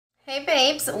Hey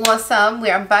babes, what's up? We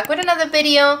are back with another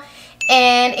video,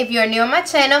 and if you're new on my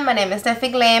channel, my name is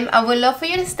Stephani Glammm. I would love for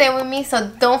you to stay with me, so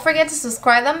don't forget to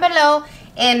subscribe down below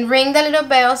and ring the little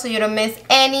bell so you don't miss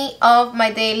any of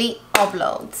my daily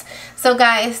uploads. So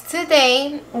guys,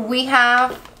 today we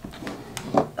have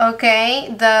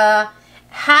the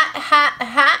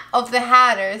hat of the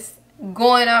hatters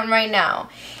going on right now.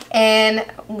 And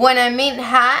when I mean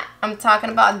hat, I'm talking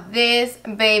about this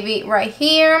baby right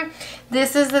here.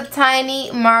 This is the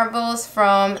Tiny Marbles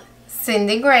from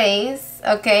Cindy Grace,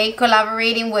 okay,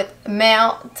 collaborating with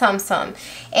Mel Thompson.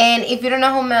 And if you don't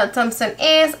know who Mel Thompson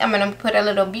is, I'm gonna put a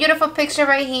little beautiful picture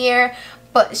right here.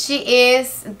 But she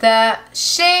is the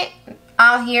shit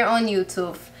out here on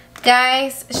YouTube.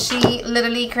 Guys, she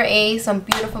literally creates some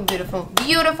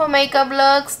beautiful makeup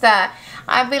looks that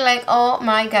I'd be like, oh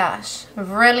my gosh,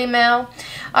 really, Mel?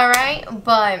 Alright,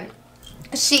 but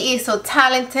she is so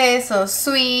talented, so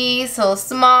sweet, so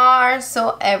smart,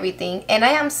 so everything. And I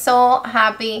am so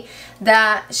happy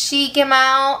that she came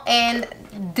out and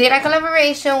did a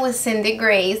collaboration with Cindy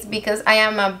Grace, because I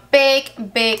am a big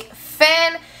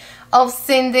fan of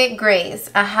Cindy Grace.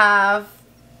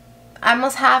 I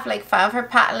must have like 5 of her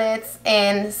palettes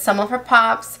and some of her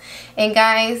pops, and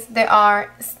guys, they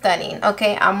are stunning.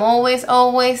 Okay, I'm always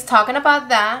talking about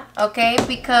that, okay,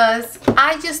 because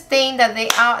I just think that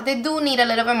they do need a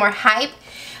little bit more hype,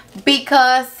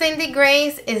 because Cindy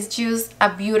Grace is just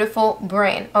a beautiful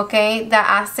brand, okay, that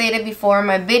I said it before in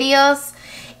my videos,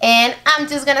 and I'm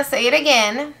just gonna say it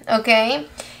again, okay.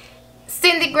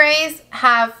 Cindy Grace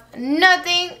have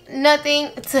nothing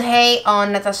to hate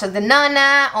on Natasha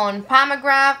Denona, on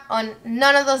Pomegranate, on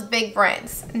none of those big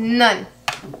brands. None.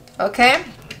 Okay?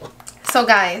 So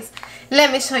guys,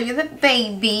 let me show you the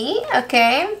baby,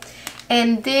 okay?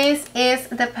 And this is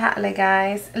the palette,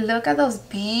 guys. Look at those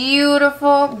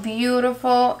beautiful,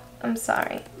 I'm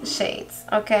sorry, shades,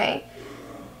 okay?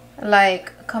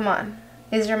 Like, come on.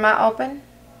 Is your mouth open?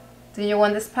 Do you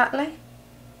want this palette?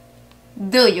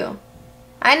 Do you?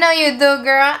 I know you do,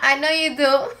 girl. I know you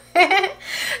do.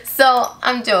 So,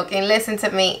 I'm joking. Listen to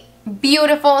me.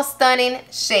 Beautiful, stunning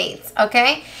shades,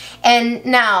 okay? And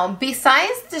now,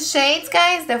 besides the shades,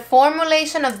 guys, the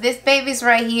formulation of this baby's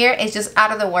right here is just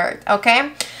out of the world,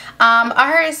 okay?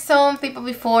 I heard some people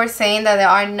before saying that they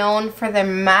are known for their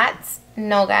mattes.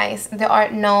 No, guys. They are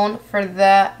known for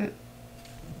the,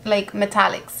 like,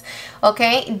 metallics,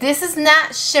 okay? This is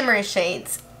not shimmer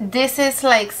shades. This is,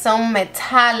 like, some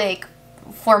metallic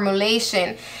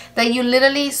formulation that you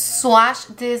literally swatch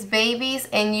these babies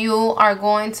and you are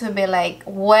going to be like,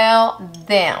 well,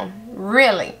 damn,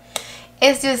 really.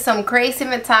 It's just some crazy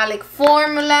metallic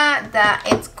formula that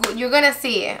it's good. You're gonna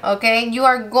see it, okay? You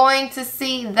are going to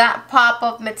see that pop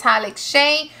of metallic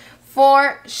shade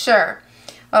for sure,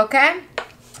 okay?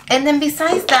 And then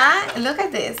besides that, look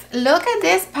at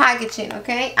this packaging,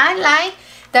 okay? I like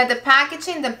that the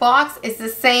packaging, the box is the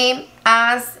same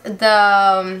as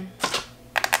the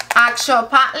actual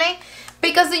palette,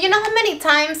 because do you know how many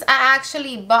times I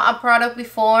actually bought a product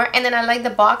before and then I like the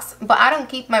box, but I don't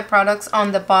keep my products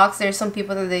on the box. There's some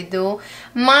people that they do.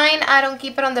 Mine, I don't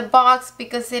keep it on the box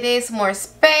because it is more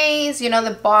space. You know,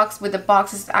 the box with the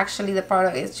box is actually, the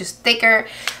product is just thicker,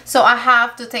 so I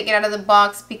have to take it out of the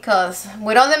box, because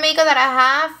with all the makeup that I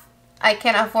have, I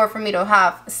can't afford for me to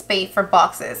have space for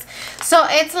boxes. So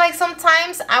it's like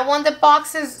sometimes I want the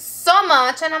boxes so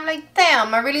much and I'm like,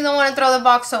 damn, I really don't want to throw the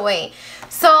box away.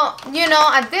 So, you know,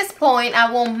 at this point,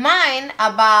 I won't mind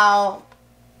about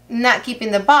not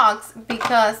keeping the box,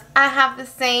 because I have the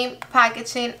same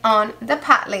packaging on the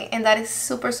palette, and that is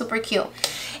super cute.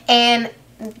 And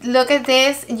look at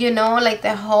this, you know, like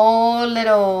the whole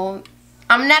little...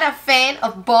 I'm not a fan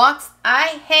of box.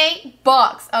 I hate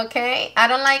box, okay? I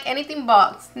don't like anything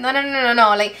box. No.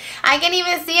 Like, I can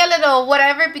even see a little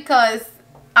whatever, because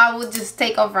I would just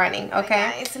take off running,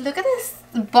 okay? Guys, look at this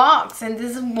box, and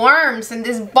these worms, and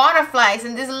these butterflies,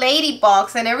 and this ladybug,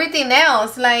 and everything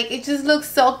else. Like, it just looks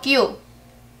so cute.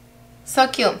 So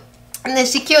cute. And then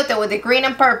she killed it with the green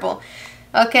and purple,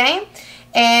 okay?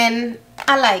 And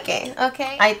I like it,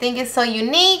 okay? I think it's so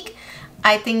unique.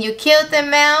 I think you killed it,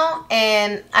 Mel,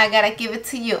 and I gotta give it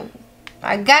to you.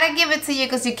 I gotta give it to you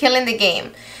because you're killing the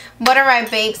game. But alright,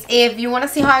 babes, if you want to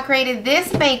see how I created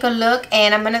this makeup look,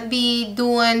 and I'm gonna be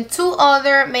doing 2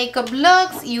 other makeup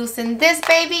looks using this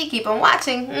baby, keep on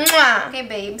watching. Mwah! Okay,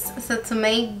 babes, so to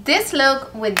make this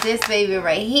look with this baby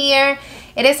right here,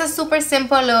 it is a super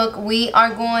simple look. We are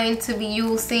going to be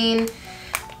using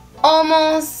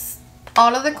almost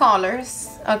all of the colors,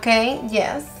 okay?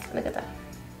 Yes, look at that.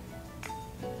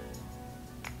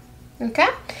 Okay,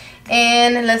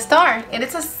 and let's start. It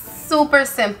is a super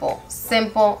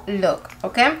simple look.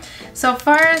 Okay, so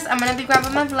first I'm gonna be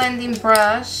grabbing my blending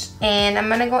brush and I'm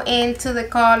gonna go into the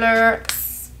color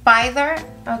Spider.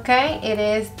 Okay, it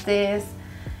is this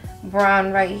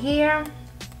brown right here.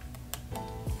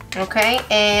 Okay,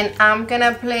 and I'm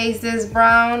gonna place this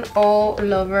brown all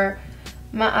over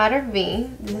my outer V.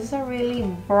 This is a really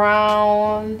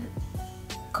brown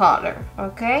color.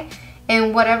 Okay,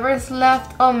 and whatever is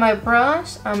left on my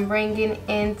brush I'm bringing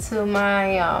into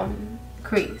my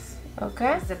crease.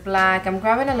 Okay, the black, I'm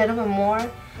grabbing a little bit more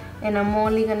and I'm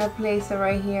only gonna place it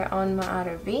right here on my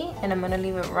outer V and I'm gonna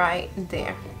leave it right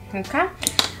there. Okay,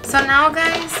 so now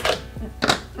guys,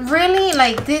 really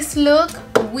like this look,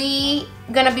 we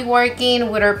gonna be working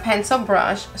with our pencil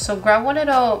brush. So grab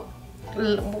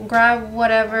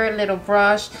whatever little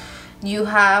brush you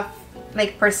have,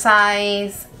 like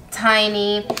precise,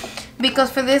 tiny, because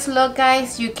for this look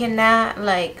guys you cannot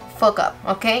like fuck up.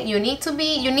 Okay, you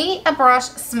need a brush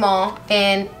small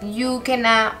and you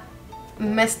cannot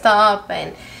mess up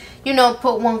and, you know,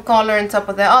 put one color on top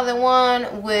of the other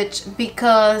one, which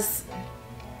because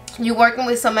you're working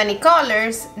with so many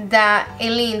colors that it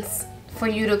leans for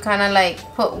you to kind of like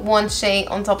put one shade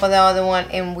on top of the other one,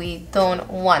 and we don't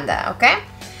want that. Okay,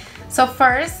 so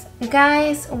first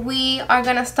guys, we are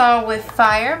gonna start with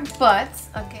Fire Butts.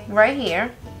 Okay, right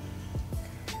here.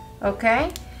 Okay,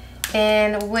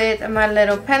 and with my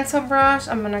little pencil brush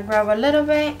I'm gonna grab a little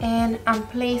bit and I'm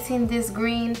placing this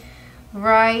green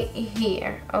right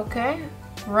here. Okay,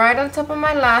 right on top of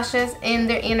my lashes, in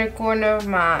the inner corner of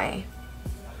my eye,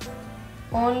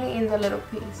 only in the little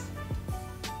piece,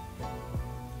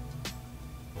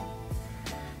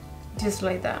 just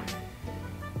like that.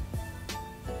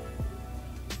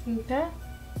 Okay,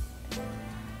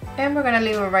 and we're gonna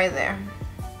leave it right there.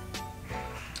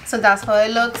 So that's how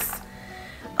it looks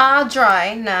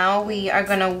dry. Now we are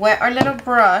gonna wet our little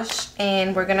brush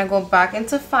and we're gonna go back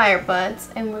into Fire Butts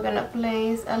and we're gonna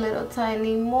place a little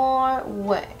tiny more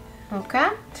wet. Okay,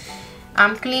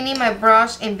 I'm cleaning my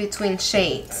brush in between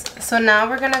shades. So now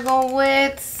we're gonna go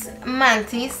with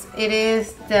Mantis. It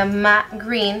is the matte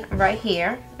green right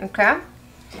here. Okay,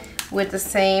 with the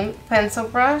same pencil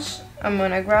brush I'm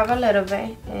gonna grab a little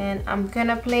bit and I'm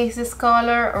gonna place this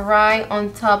color right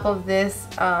on top of this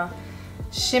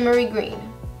shimmery green.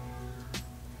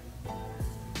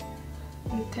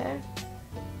 Okay,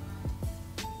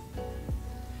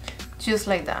 just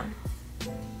like that.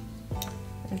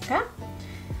 Okay,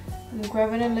 I'm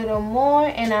grabbing a little more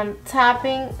and I'm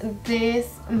tapping this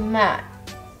matte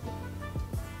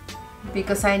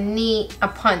because I need a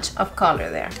punch of color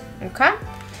there. Okay,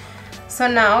 so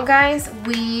now guys,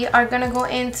 we are gonna go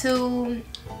into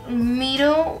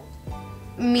Middle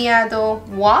Miado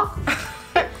Walk.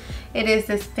 It is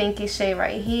this pinky shade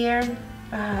right here.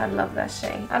 I love that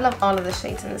shade. I love all of the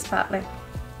shades in this palette.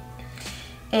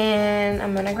 And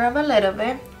I'm gonna grab a little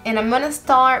bit and I'm gonna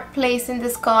start placing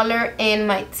this color in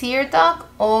my tear duct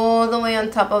all the way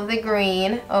on top of the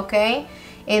green. Okay,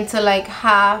 into like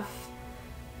half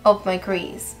of my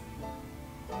crease.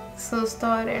 So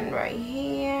starting right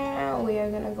here, we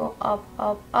are gonna go up,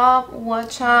 up, up.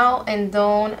 Watch out and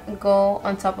don't go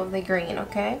on top of the green.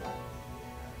 Okay,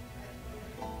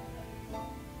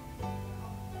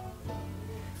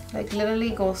 like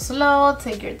literally go slow,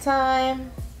 take your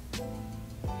time.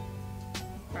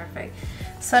 Perfect.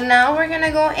 So now we're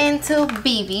gonna go into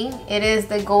BB. It is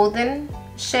the golden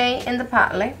shade in the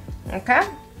palette. Okay,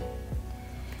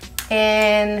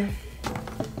 and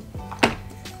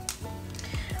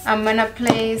I'm gonna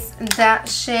place that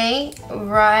shade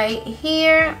right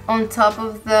here on top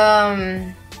of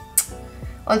the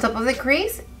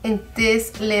crease in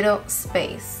this little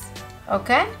space.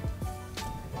 Okay,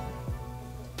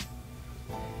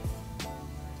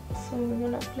 so we're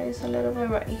gonna place a little bit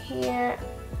right here.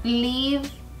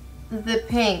 Leave the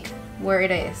pink where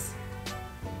it is.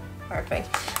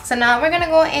 Perfect. So now we're gonna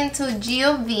go into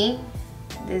GOV,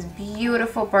 this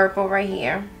beautiful purple right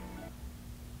here.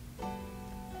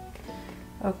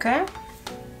 Okay,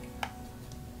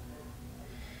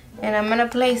 and I'm gonna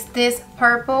place this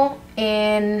purple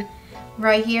in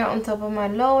right here on top of my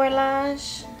lower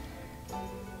lash.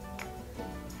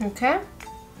 Okay,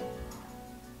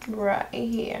 right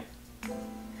here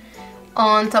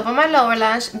on top of my lower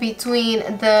lash, between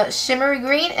the shimmery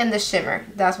green and the shimmer.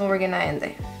 That's what we're gonna end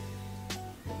it.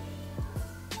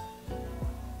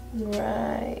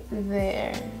 Right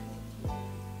there.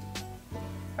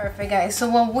 Perfect guys, so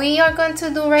what we are going to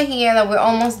do right here, that we're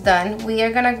almost done, we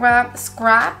are gonna grab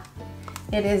Scrap.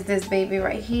 It is this baby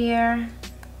right here.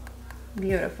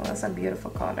 Beautiful, it's a beautiful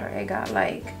color. It got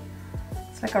like,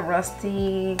 it's like a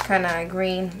rusty kind of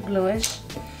green bluish.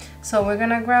 So we're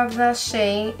gonna grab that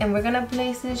shade and we're gonna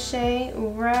place this shade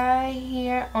right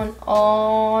here on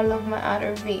all of my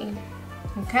outer V.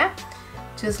 Okay,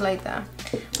 just like that.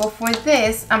 But for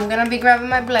this, I'm gonna be grabbing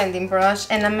my blending brush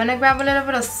and I'm gonna grab a little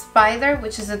bit of Spider,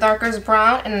 which is the darkest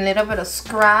brown, and a little bit of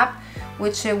Scrap,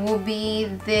 which it will be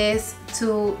these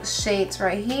two shades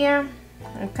right here.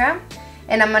 Okay,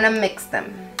 and I'm gonna mix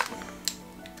them.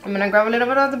 I'm gonna grab a little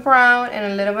bit of the brown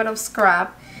and a little bit of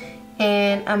Scrap,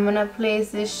 and I'm gonna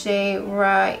place this shade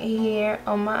right here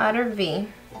on my outer V.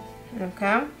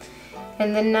 Okay,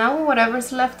 and then now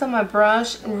whatever's left on my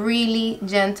brush, really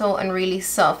gentle and really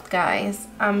soft, guys.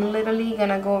 I'm literally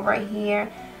gonna go right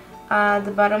here at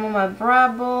the bottom of my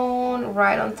brow bone,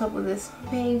 right on top of this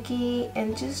pinky,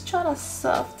 and just try to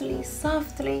softly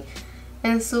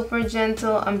and super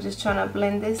gentle, I'm just trying to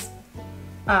blend this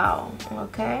out.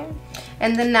 Okay,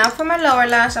 and then now for my lower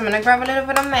lash, I'm gonna grab a little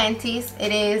bit of Mantis.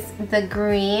 It is the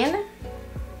green.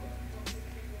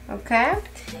 Okay,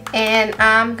 and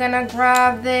I'm gonna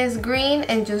grab this green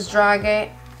and just drag it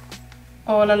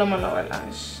all along my lower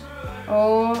lash.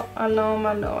 All along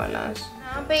my lower lash.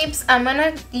 Now, babes, I'm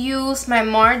gonna use my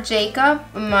Marc Jacob.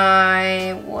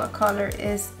 What color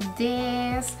is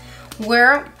this?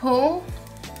 Whirlpool.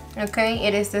 Okay,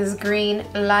 it is this green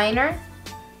liner.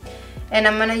 And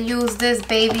I'm gonna use this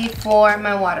baby for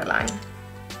my waterline.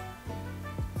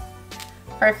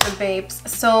 Perfect, babes.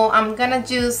 So I'm gonna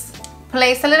just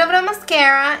place a little bit of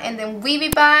mascara and then we'll be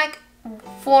back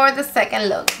for the second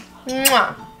look.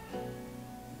 Mwah.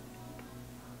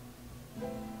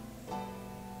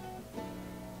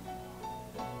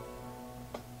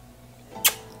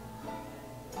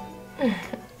 Okay,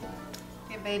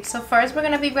 babe, so first we're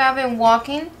gonna be grabbing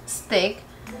Walking Stick.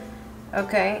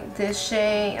 Okay, this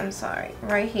shade, I'm sorry,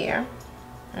 right here.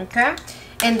 Okay,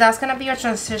 and that's gonna be your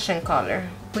transition color.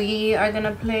 We are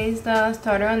gonna place the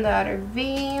starter on the outer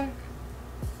V.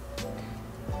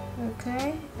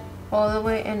 Okay, all the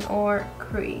way in our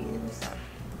crease.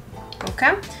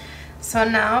 Okay, so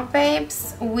now,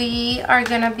 babes, we are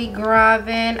gonna be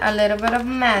grabbing a little bit of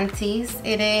Mantis.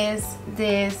 It is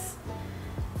this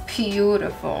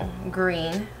beautiful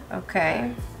green.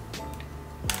 Okay,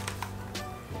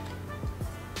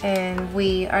 and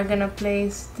we are gonna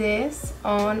place this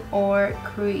on our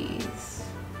crease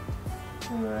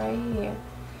right here,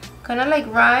 kind of like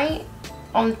right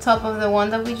on top of the one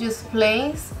that we just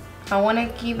placed. I want to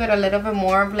keep it a little bit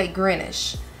more of like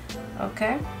greenish.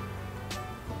 Okay,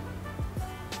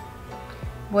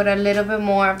 with a little bit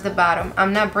more of the bottom.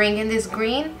 I'm not bringing this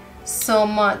green so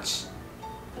much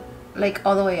like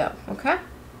all the way up. Okay,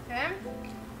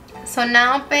 so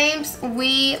now, babes,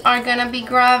 we are gonna be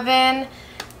grabbing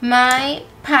my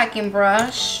packing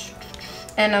brush,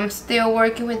 and I'm still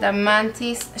working with the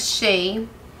Mantis shade,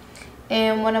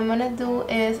 and what I'm gonna do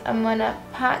is I'm gonna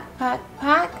pack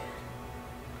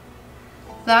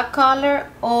that color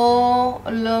all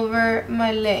over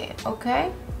my lid.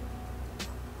 Okay,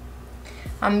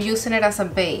 I'm using it as a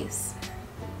base,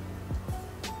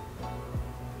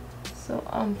 so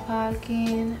I'm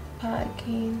packing.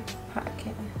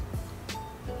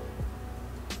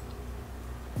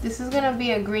 This is gonna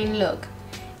be a green look,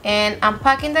 and I'm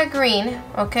packing the green,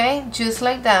 okay, just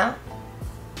like that.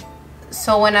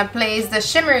 So when I place the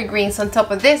shimmery greens on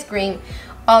top of this green,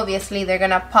 obviously they're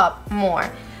gonna pop more.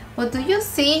 But do you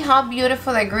see how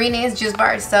beautiful the green is just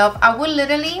by itself? I will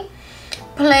literally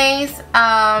place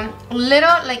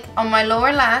little, like on my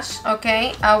lower lash,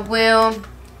 okay, I will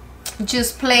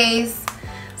just place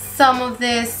some of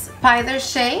this powder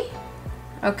shade,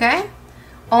 okay,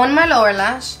 on my lower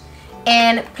lash,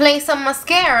 and place some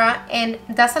mascara, and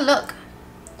that's a look.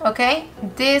 Okay,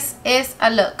 this is a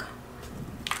look.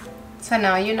 So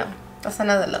now you know that's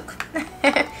another look.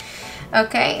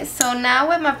 Okay, so now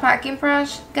with my packing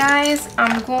brush, guys,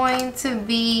 I'm going to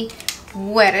be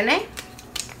wetting it.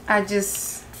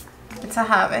 It's a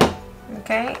habit.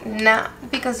 Okay, not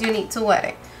because you need to wet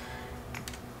it.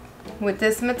 With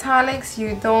this metallics,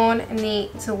 you don't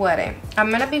need to wet it.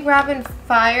 I'm gonna be grabbing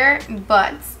Fire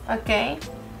Butts, okay,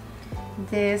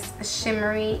 this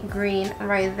shimmery green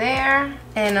right there,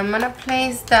 and I'm gonna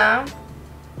place that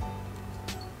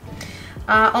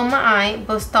on my eye,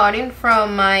 but starting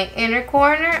from my inner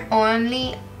corner,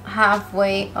 only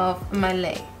halfway of my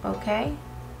leg. Okay,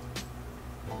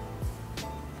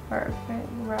 perfect,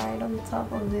 right on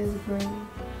top of this green.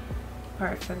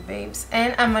 Perfect, babes,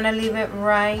 and I'm gonna leave it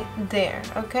right there.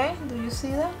 Okay, do you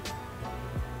see that?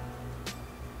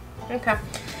 Okay,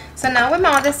 so now with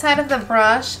my other side of the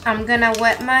brush, I'm gonna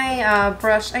wet my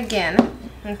brush again.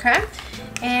 Okay,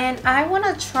 and I want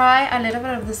to try a little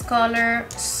bit of this color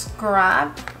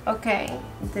Scrap. Okay,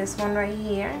 this one right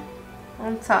here.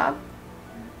 on top.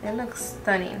 It looks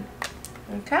stunning.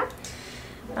 Okay,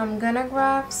 I'm gonna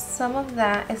grab some of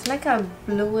that. It's like a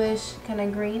bluish kind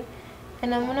of green,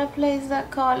 and I'm gonna place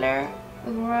that color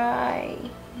right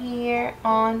here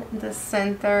on the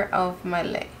center of my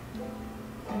lid.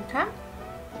 Okay,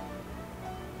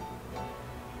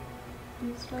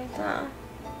 just like that.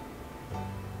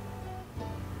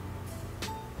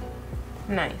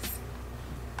 Nice.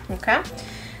 Okay,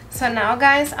 so now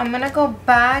guys, I'm gonna go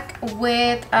back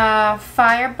with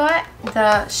Firebutt,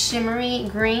 the shimmery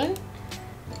green.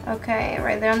 Okay,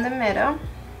 right there in the middle.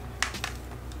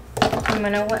 I'm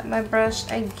gonna wet my brush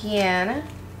again,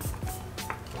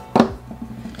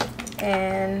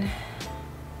 and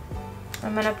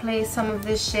I'm gonna place some of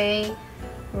this shade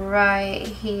right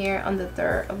here on the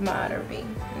third of my outer V.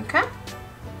 Okay,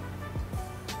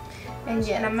 and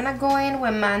yeah, and I'm gonna go in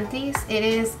with Mantis. It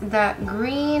is that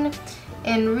green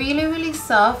and really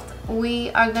soft.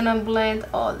 We are gonna blend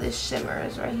all the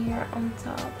shimmers right here on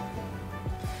top.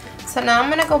 So now I'm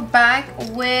gonna go back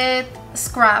with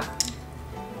Scrap.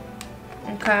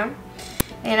 Okay,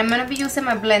 and I'm gonna be using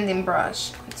my blending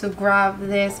brush to grab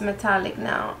this metallic.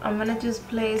 Now I'm gonna just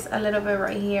place a little bit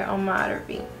right here on my outer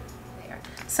V. There.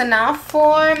 So now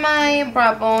for my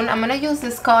brow bone, I'm gonna use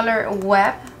this color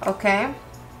Web. Okay,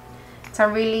 it's a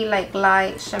really like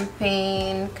light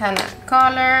champagne kind of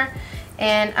color,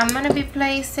 and I'm gonna be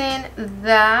placing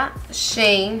that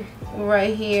shade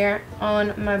right here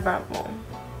on my brow bone.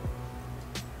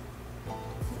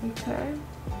 Okay,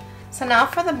 so now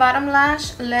for the bottom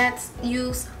lash, let's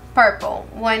use purple.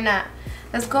 Why not?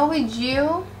 Let's go with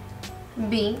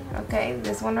UB, okay,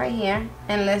 this one right here,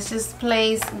 and let's just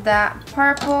place that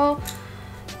purple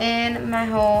in my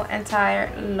whole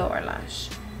entire lower lash.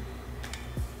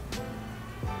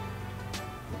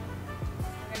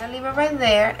 I'm gonna leave it right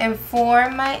there, and for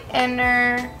my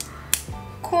inner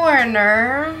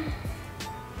corner,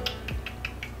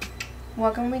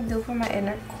 what can we do for my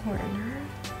inner corner?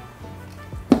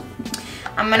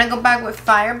 I'm gonna go back with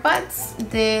Firebutts,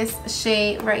 this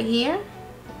shade right here.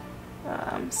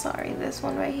 Sorry, this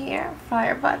one right here,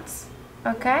 Firebutts.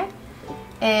 Okay,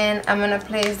 and I'm gonna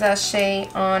place that shade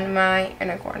on my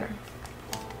inner corner.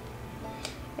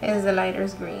 It's the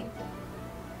lightest green.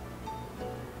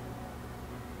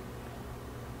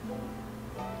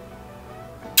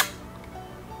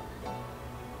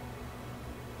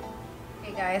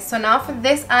 Okay guys, so now for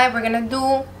this eye, we're gonna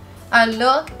do a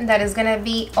look that is gonna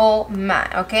be all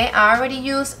matte. Okay, I already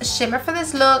used shimmer for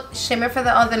this look, shimmer for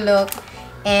the other look,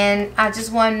 and I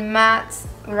just want matte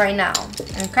right now.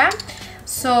 Okay,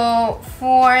 so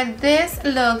for this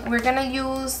look, we're gonna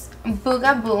use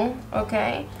Boogaboo.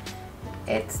 Okay,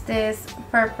 it's this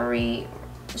purpley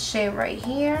shade right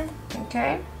here.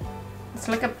 Okay, it's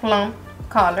like a plum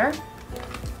color,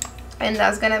 and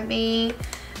that's gonna be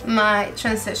my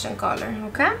transition color.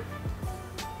 Okay,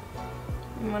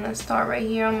 I'm gonna start right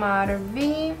here on my outer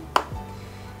V,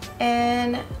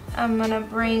 and I'm gonna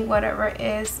bring whatever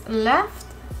is left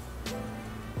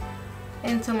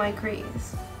into my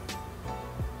crease.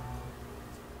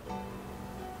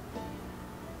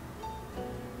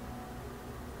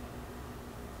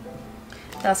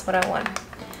 That's what I want.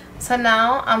 So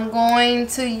now I'm going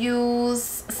to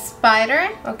use Spider.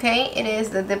 Okay, it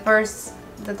is the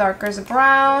darkest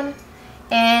brown,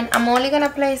 and I'm only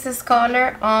gonna place this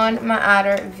color on my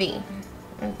outer V.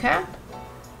 Okay,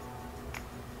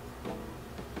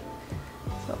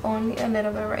 so only a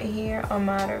little bit right here on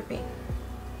my outer V.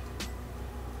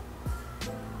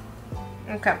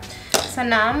 Okay, so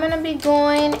now I'm gonna be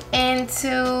going into,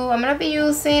 I'm gonna be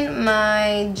using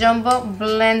my Jumbo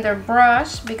Blender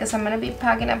brush because I'm gonna be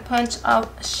packing a punch of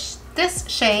this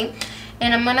shade,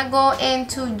 and I'm gonna go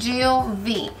into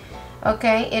GOV.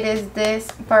 Okay, it is this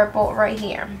purple right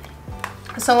here.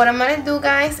 So what I'm gonna do,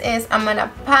 guys, is I'm gonna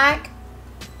pack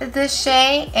this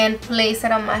shade and place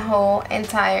it on my whole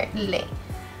entire lid.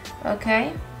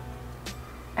 Okay,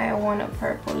 I want a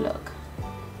purple look,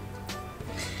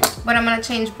 but I'm gonna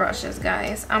change brushes,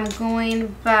 guys. I'm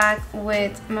going back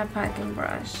with my packing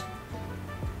brush.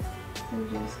 And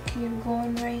just keep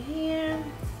going right here.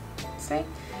 See?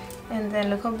 And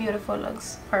then look how beautiful it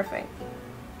looks. Perfect.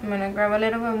 I'm gonna grab a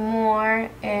little bit more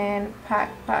and pack.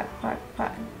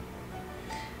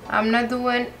 I'm not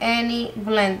doing any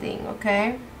blending,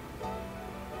 okay?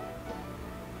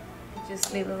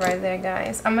 Just leave it right there,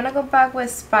 guys. I'm gonna go back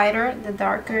with Spider, the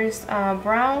darkest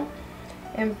brown,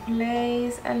 and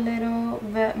place a little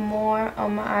bit more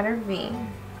on my outer V.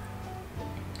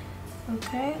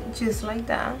 Okay, just like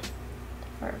that.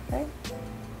 Perfect.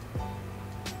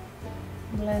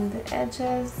 Blend the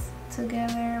edges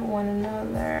together, one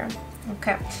another.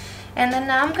 Okay, And then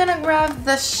now I'm gonna grab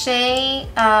the shade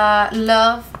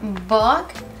Love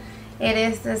Bug. It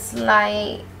is this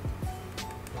light,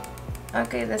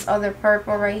 okay, this other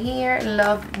purple right here,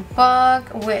 Love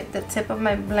Bug, with the tip of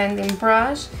my blending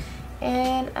brush.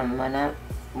 And I'm gonna,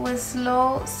 with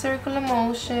slow circular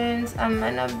motions, I'm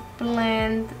gonna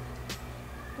blend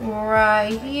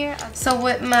right here. So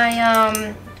with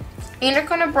my inner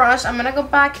corner brush, I'm gonna go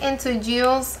back into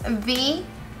Jules V,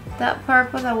 that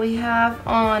purple that we have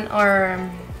on our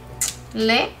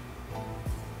lid,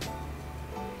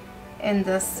 in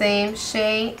the same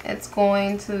shade it's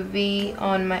going to be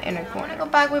on my inner corner. I'm gonna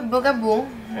go back with Boogaboo,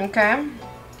 okay,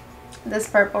 this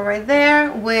purple right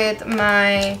there, with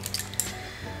my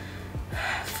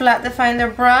flat definer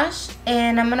brush,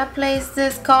 and I'm gonna place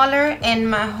this color in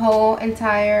my whole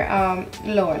entire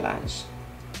lower lash.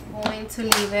 I'm going to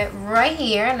leave it right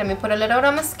here. Let me put a little bit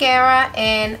of mascara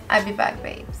and I'll be back,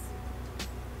 babes.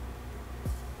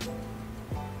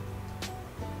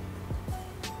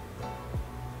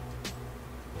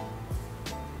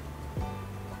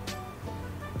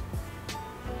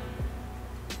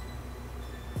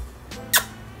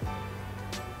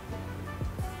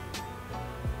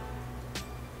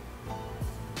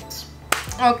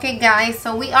 Okay guys,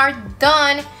 so we are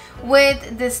done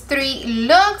with these 3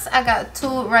 looks. I got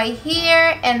 2 right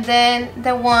here, and then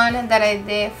the one that I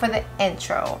did for the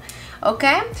intro.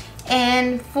 Okay,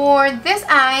 and for this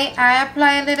eye, I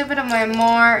apply a little bit of my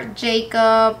Marc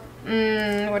Jacob,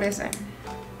 what is it?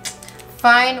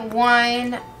 Fine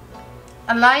Wine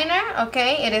liner.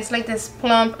 Okay, it is like this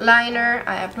plump liner.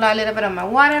 I apply a little bit of my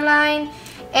waterline,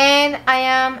 and I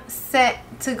am set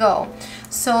to go.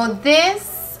 So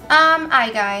this eye,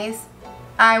 guys,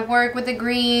 I work with the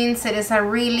greens. It is a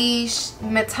really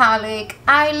metallic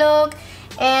eye look,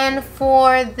 and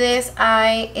for this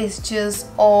eye, it's just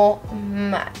all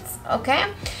matte. Okay,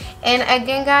 and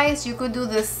again, guys, you could do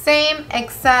the same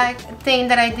exact thing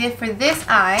that I did for this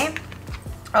eye.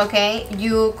 Okay,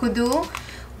 you could do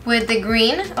with the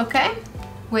green. Okay,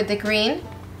 with the green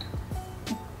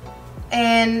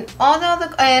and all the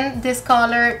other, and this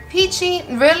color peachy,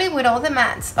 really, with all the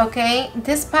mattes. Okay,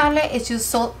 this palette is just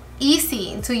so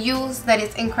easy to use that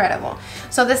it's incredible.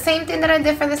 So the same thing that I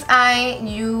did for this eye,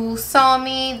 you saw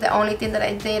me. The only thing that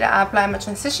I did, I applied my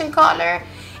transition color,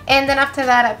 and then after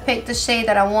that I picked the shade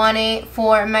that I wanted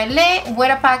for my lid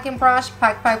with a packing brush,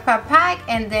 pack,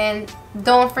 and then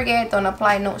don't forget, don't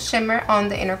apply no shimmer on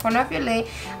the inner corner of your lid.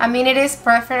 I mean, it is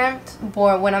preference,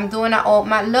 but when I'm doing an all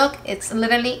matte look, it's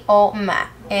literally all matte,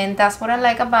 and that's what I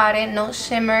like about it. No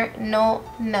shimmer, no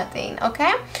nothing.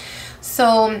 Okay,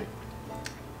 so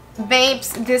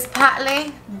babes, this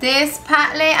palette,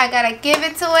 I gotta give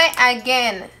it to it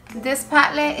again. This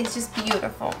palette is just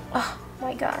beautiful. Oh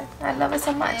my god, I love it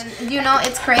so much. And you know,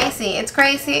 it's crazy,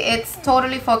 it's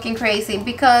totally fucking crazy,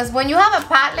 because when you have a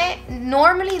palette,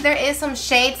 normally there is some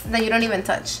shades that you don't even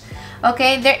touch.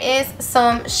 Okay, there is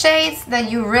some shades that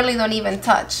you really don't even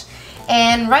touch,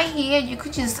 and right here you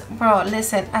could just, bro,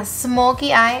 listen, a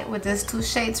smoky eye with these 2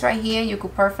 shades right here, you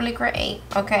could perfectly create.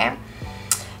 Okay,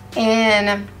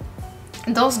 and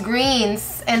those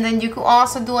greens, and then you could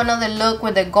also do another look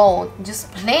with the gold.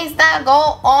 Just place that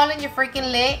gold all in your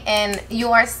freaking lid and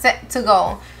you are set to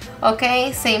go.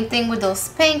 Okay, same thing with those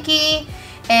pinky,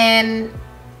 and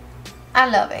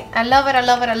I love it. I love it, I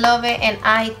love it, I love it, and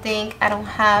I think I don't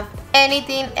have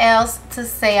anything else to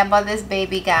say about this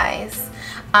baby, guys.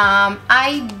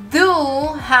 I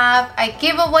do have a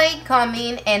giveaway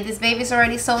coming, and this baby's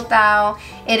already sold out.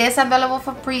 It is available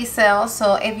for pre-sale,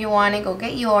 so if you want it, go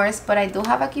get yours. But I do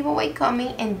have a giveaway coming,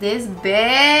 and this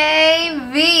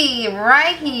baby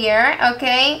right here,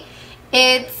 okay,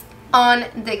 it's on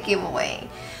the giveaway.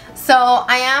 So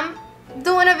I am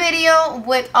doing a video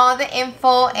with all the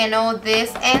info and all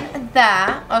this and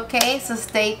that. Okay, so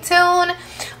stay tuned.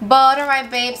 But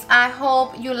alright, babes, I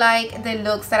hope you like the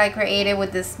looks that I created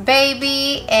with this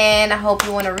baby, and I hope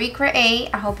you want to recreate.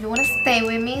 I hope you want to stay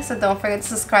with me, so don't forget to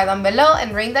subscribe down below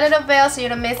and ring the little bell so you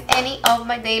don't miss any of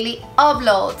my daily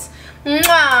uploads.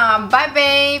 Mwah! Bye,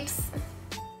 babes.